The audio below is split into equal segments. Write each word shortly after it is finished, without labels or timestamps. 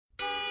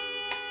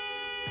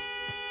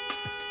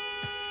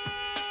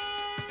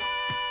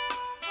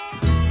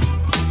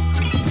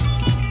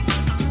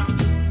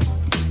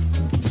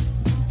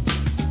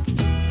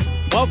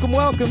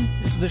Welcome.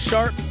 It's the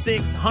Sharp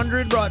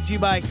 600 brought to you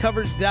by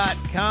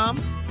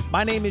Covers.com.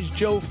 My name is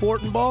Joe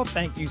Fortenbaugh.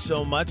 Thank you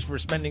so much for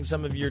spending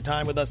some of your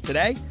time with us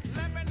today.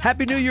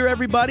 Happy New Year,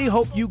 everybody.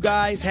 Hope you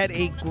guys had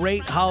a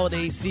great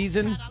holiday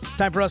season.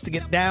 Time for us to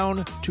get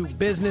down to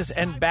business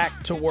and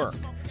back to work.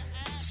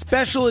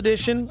 Special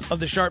edition of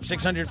the Sharp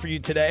 600 for you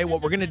today.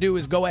 What we're going to do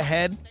is go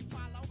ahead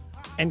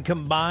and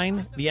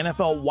combine the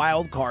NFL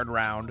wildcard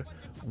round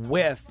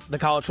with the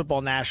College Football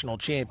National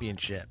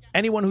Championship.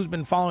 Anyone who's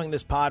been following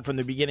this pod from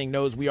the beginning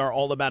knows we are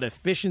all about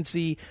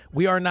efficiency.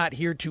 We are not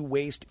here to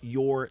waste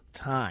your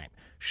time.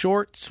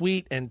 Short,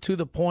 sweet, and to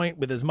the point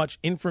with as much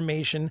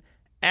information,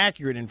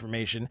 accurate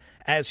information,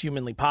 as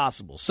humanly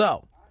possible.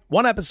 So,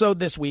 one episode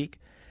this week,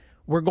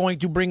 we're going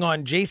to bring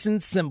on Jason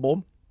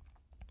Simbal,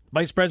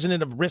 Vice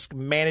President of Risk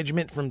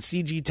Management from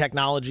CG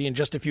Technology. In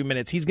just a few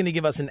minutes, he's going to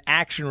give us an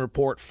action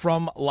report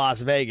from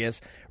Las Vegas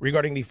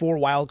regarding the 4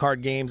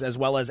 wildcard games as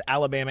well as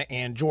Alabama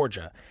and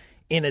Georgia.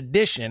 In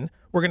addition,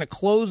 we're going to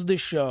close the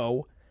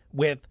show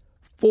with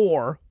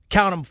 4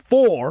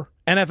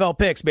 NFL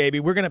picks,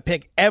 baby. We're going to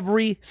pick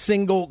every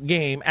single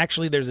game.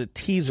 Actually, there's a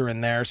teaser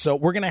in there, so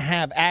we're going to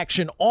have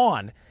action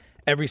on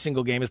every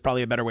single game is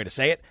probably a better way to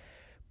say it.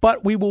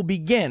 But we will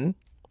begin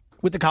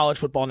with the College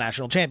Football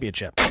National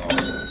Championship.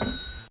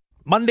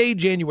 Monday,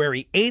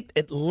 January 8th,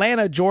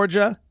 Atlanta,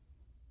 Georgia.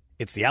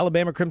 It's the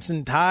Alabama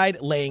Crimson Tide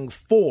laying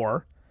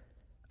 4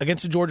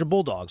 against the Georgia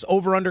Bulldogs.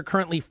 Over-under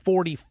currently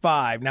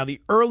 45. Now,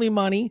 the early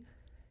money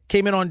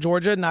came in on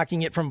Georgia,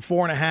 knocking it from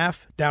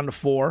 4.5 down to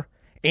 4,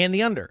 and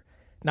the under,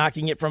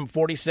 knocking it from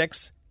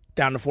 46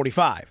 down to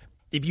 45.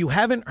 If you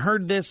haven't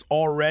heard this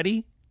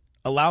already,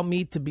 allow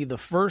me to be the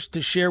first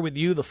to share with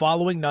you the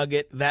following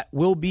nugget that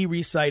will be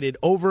recited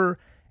over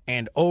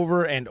and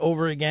over and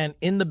over again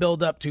in the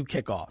build-up to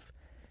kickoff.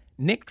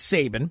 Nick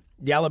Saban,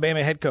 the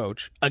Alabama head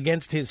coach,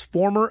 against his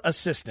former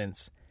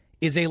assistants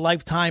is a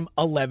lifetime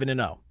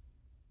 11-0.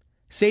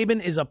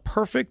 Saban is a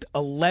perfect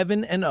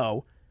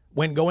 11-0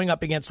 when going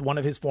up against one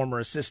of his former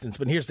assistants.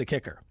 But here's the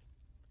kicker.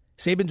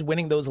 Saban's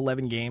winning those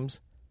 11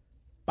 games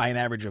by an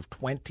average of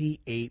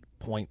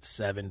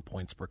 28.7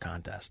 points per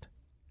contest.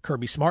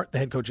 Kirby Smart, the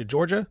head coach at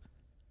Georgia,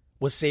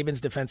 was Saban's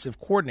defensive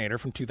coordinator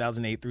from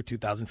 2008 through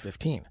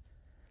 2015.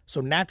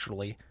 So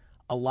naturally,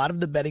 a lot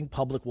of the betting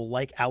public will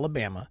like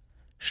Alabama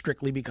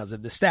strictly because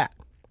of this stat.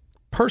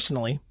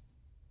 Personally,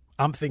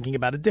 I'm thinking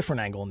about a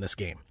different angle in this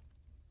game.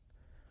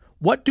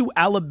 What do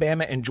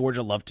Alabama and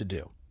Georgia love to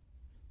do?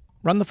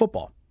 Run the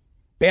football.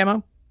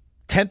 Bama,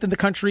 10th in the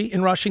country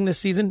in rushing this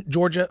season.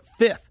 Georgia,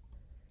 5th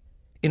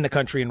in the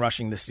country in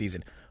rushing this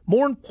season.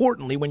 More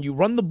importantly, when you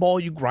run the ball,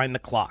 you grind the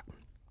clock.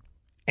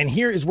 And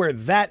here is where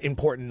that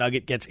important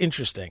nugget gets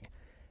interesting.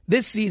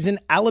 This season,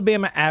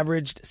 Alabama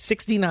averaged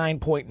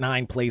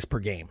 69.9 plays per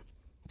game.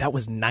 That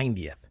was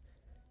 90th.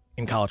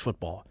 In college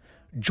football.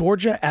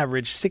 Georgia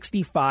averaged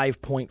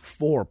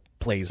 65.4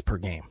 plays per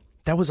game.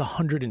 That was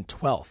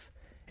 112th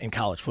in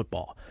college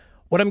football.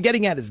 What I'm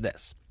getting at is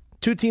this.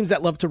 2 teams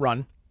that love to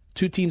run,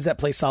 2 teams that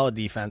play solid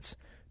defense,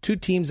 2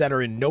 teams that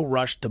are in no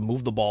rush to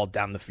move the ball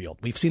down the field.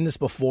 We've seen this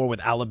before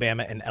with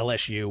Alabama and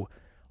LSU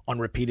on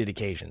repeated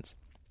occasions.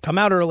 Come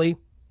out early,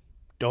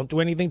 don't do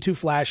anything too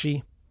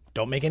flashy,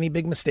 don't make any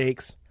big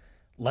mistakes,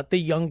 let the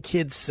young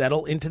kids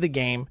settle into the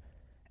game,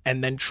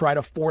 and then try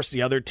to force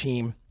the other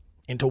team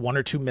into 1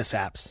 or 2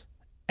 mishaps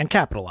and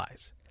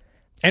capitalize.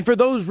 And for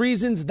those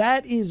reasons,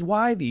 that is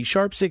why the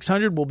Sharp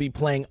 600 will be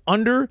playing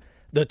under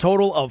the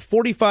total of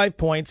 45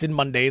 points in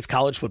Monday's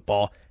College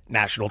Football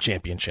National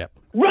Championship.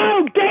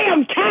 Rogue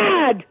damn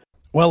Tide!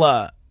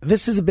 Well,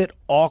 this is a bit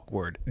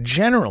awkward.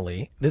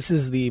 Generally, this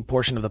is the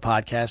portion of the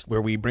podcast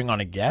where we bring on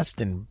a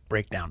guest and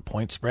break down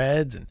point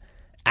spreads and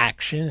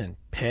action and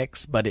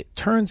picks, but it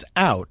turns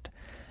out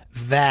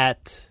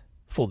that,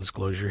 full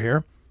disclosure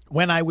here,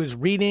 when I was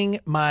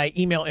reading my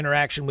email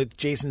interaction with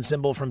Jason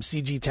Simbal from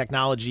CG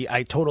Technology,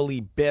 I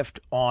totally biffed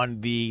on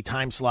the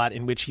time slot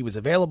in which he was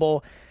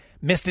available,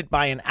 missed it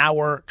by an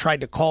hour, tried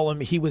to call him.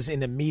 He was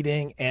in a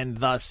meeting, and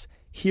thus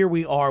here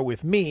we are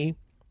with me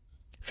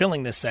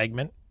filling this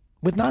segment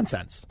with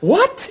nonsense.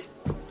 What?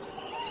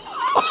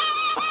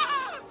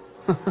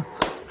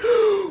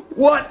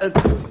 What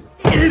an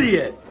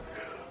idiot.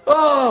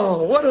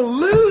 Oh, what a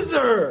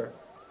loser.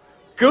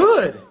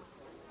 Good.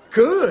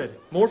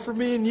 More for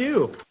me and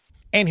you.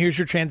 And here's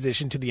your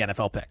transition to the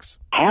NFL picks.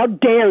 How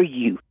dare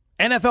you?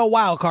 NFL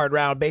wildcard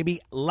round, baby.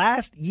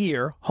 Last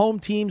year, home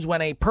teams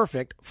went a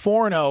perfect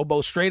 4-0,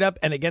 both straight up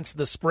and against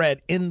the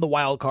spread in the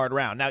wildcard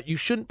round. Now, you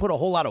shouldn't put a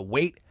whole lot of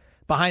weight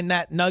behind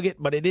that nugget,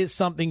 but it is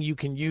something you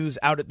can use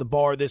out at the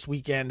bar this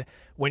weekend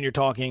when you're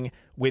talking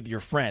with your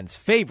friends.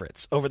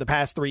 Favorites over the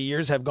past 3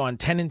 years have gone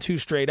 10-2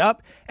 straight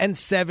up and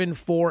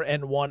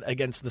 7-4-1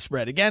 against the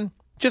spread. Again,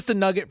 just a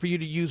nugget for you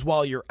to use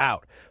while you're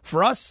out.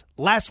 For us,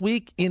 last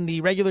week in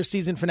the regular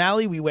season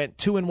finale, we went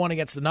 2-1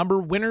 against the number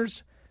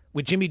winners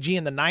with Jimmy G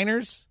and the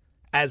Niners,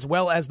 as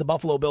well as the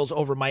Buffalo Bills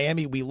over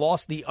Miami. We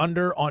lost the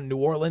under on New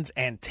Orleans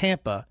and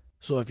Tampa.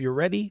 So if you're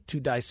ready to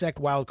dissect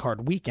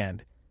Wildcard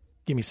Weekend,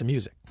 give me some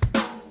music.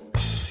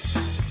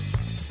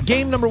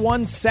 Game number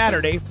one,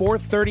 Saturday,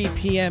 4:30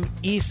 p.m.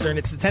 Eastern.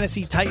 It's the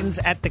Tennessee Titans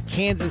at the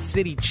Kansas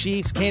City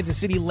Chiefs. Kansas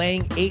City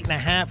laying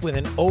 8.5 with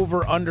an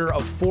over-under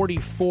of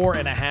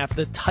 44.5.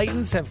 The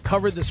Titans have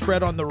covered the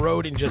spread on the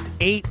road in just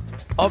 8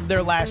 of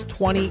their last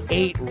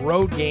 28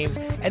 road games,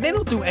 and they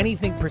don't do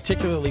anything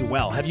particularly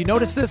well. Have you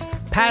noticed this?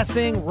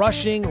 Passing,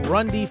 rushing,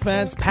 run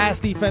defense, pass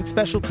defense,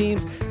 special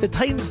teams. The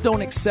Titans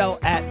don't excel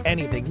at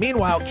anything.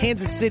 Meanwhile,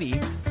 Kansas City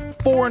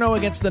 4-0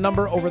 against the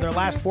number over their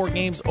last 4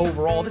 games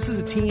overall. This is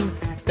a team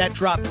that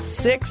dropped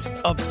 6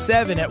 of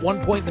 7 at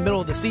one point in the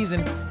middle of the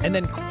season and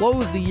then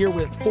closed the year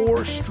with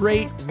 4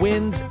 straight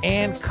wins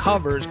and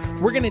covers.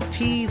 We're going to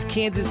tease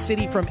Kansas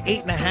City from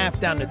 8.5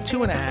 down to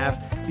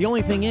 2.5. The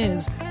only thing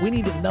is, we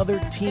need another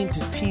team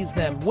to tease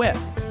them with.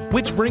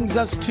 Which brings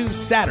us to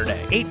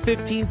Saturday,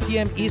 8:15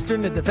 p.m.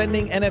 Eastern, the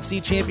defending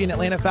NFC champion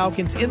Atlanta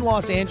Falcons in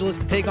Los Angeles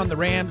to take on the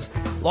Rams.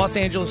 Los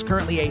Angeles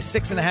currently a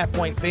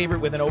 6.5-point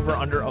favorite with an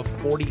over-under of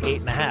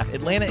 48.5.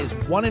 Atlanta is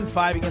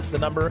 1-5 against the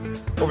number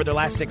over their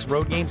last 6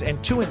 road games and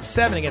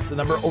 2-7 against the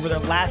number over their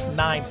last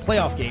 9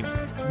 playoff games.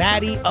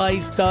 Matty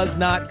Ice does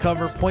not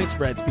cover point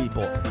spreads,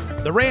 people.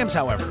 The Rams,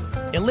 however,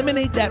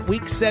 eliminate that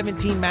Week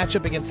 17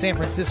 matchup against San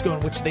Francisco in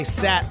which they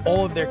sat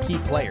all of their key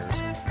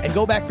players and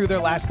go back through their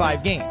last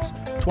 5 games.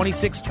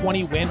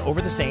 26-20 win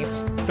over the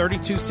Saints,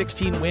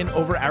 32-16 win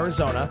over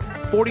Arizona,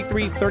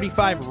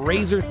 43-35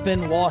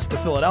 razor-thin loss to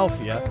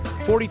Philadelphia,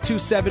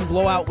 42-7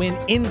 blowout win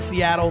in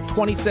Seattle,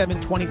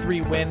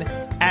 27-23 win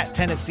at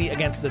Tennessee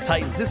against the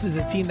Titans. This is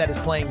a team that is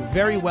playing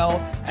very well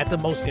at the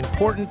most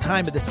important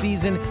time of the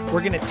season.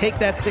 We're going to take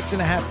that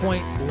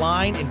 6.5-point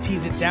line and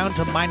tease it down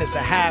to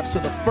 -0.5. So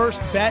the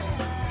first bet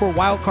for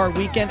Wild Card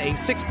Weekend, a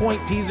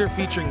 6-point teaser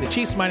featuring the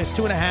Chiefs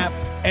 -2.5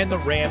 and the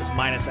Rams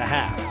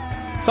 -0.5.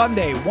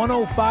 Sunday,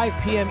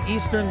 1:05 p.m.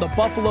 Eastern, the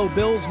Buffalo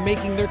Bills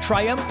making their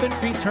triumphant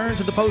return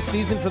to the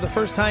postseason for the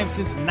first time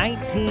since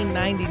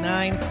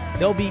 1999.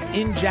 They'll be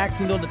in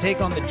Jacksonville to take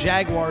on the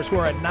Jaguars, who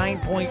are a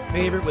 9-point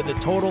favorite with a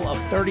total of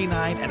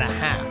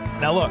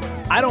 39.5. Now look,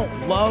 I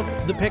don't love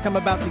the pick I'm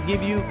about to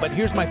give you, but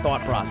here's my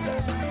thought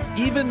process.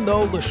 Even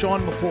though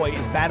LaShawn McCoy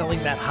is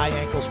battling that high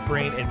ankle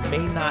sprain and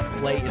may not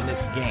play in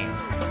this game,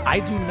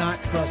 I do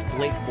not trust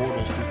Blake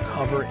Bortles to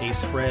cover a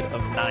spread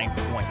of 9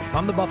 points. If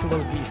I'm the Buffalo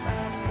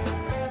defense,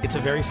 it's a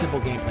very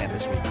simple game plan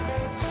this week.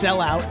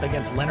 Sell out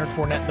against Leonard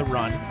Fournette in the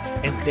run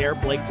and dare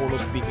Blake Bortles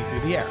to beat me through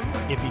the air.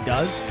 If he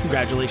does,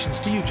 congratulations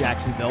to you,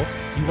 Jacksonville.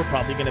 You were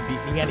probably going to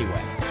beat me anyway.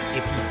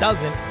 If he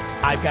doesn't,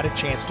 I've got a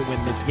chance to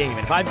win this game. And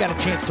if I've got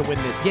a chance to win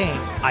this game,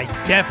 I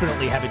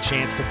definitely have a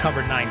chance to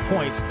cover 9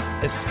 points,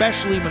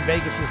 especially when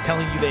Vegas is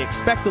telling you they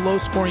expect a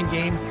low-scoring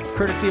game,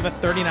 courtesy of a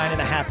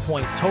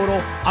 39.5-point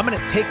total. I'm going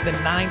to take the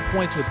 9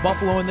 points with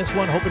Buffalo in this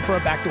one, hoping for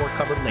a backdoor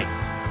cover late.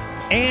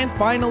 And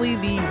finally,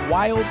 the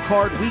Wild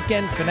Card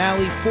Weekend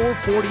finale,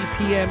 4:40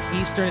 p.m.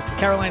 Eastern. It's the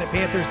Carolina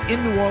Panthers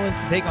in New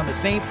Orleans to take on the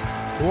Saints.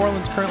 New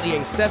Orleans currently a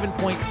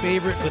 7-point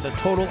favorite with a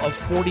total of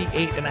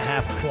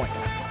 48.5 points.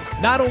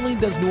 Not only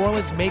does New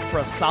Orleans make for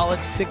a solid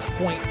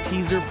 6-point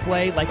teaser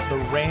play like the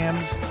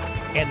Rams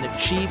and the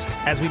Chiefs,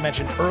 as we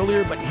mentioned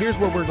earlier, but here's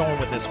where we're going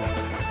with this one.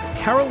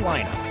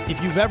 Carolina,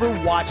 if you've ever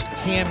watched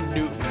Cam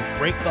Newton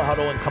break the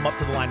huddle and come up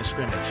to the line of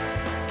scrimmage,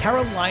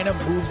 Carolina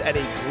moves at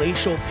a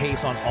glacial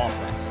pace on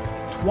offense.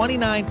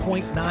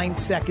 29.9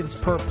 seconds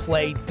per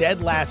play,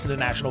 dead last in the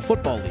National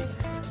Football League.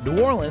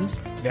 New Orleans,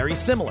 very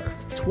similar.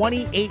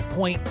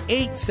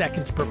 28.8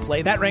 seconds per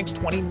play. That ranks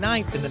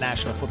 29th in the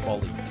National Football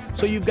League.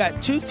 So you've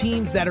got 2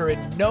 teams that are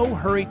in no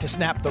hurry to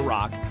snap the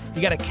rock.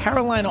 You got a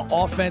Carolina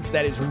offense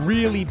that is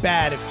really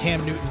bad if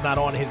Cam Newton's not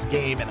on his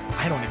game, and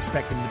I don't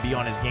expect him to be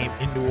on his game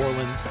in New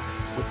Orleans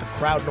with the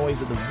crowd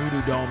noise of the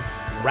Voodoo Dome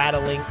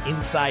rattling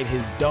inside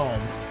his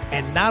dome.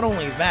 And not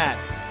only that,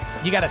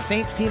 you got a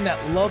Saints team that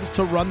loves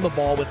to run the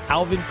ball with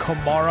Alvin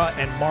Kamara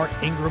and Mark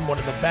Ingram, one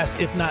of the best,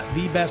 if not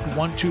the best,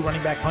 1-2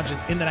 running back punches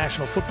in the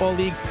National Football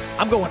League.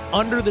 I'm going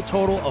under the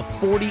total of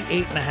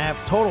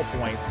 48.5 total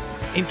points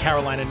in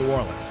Carolina, New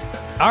Orleans.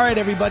 All right,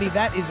 everybody,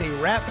 that is a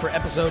wrap for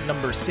episode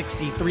number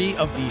 63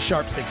 of the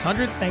Sharp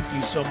 600. Thank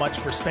you so much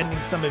for spending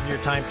some of your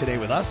time today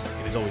with us.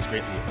 It is always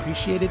greatly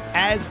appreciated,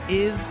 as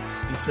is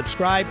the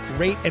subscribe,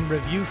 rate, and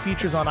review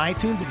features on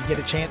iTunes. If you get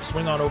a chance,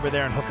 swing on over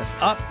there and hook us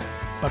up.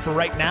 But for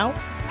right now,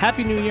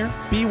 Happy New Year,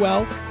 be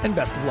well, and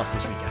best of luck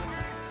this weekend.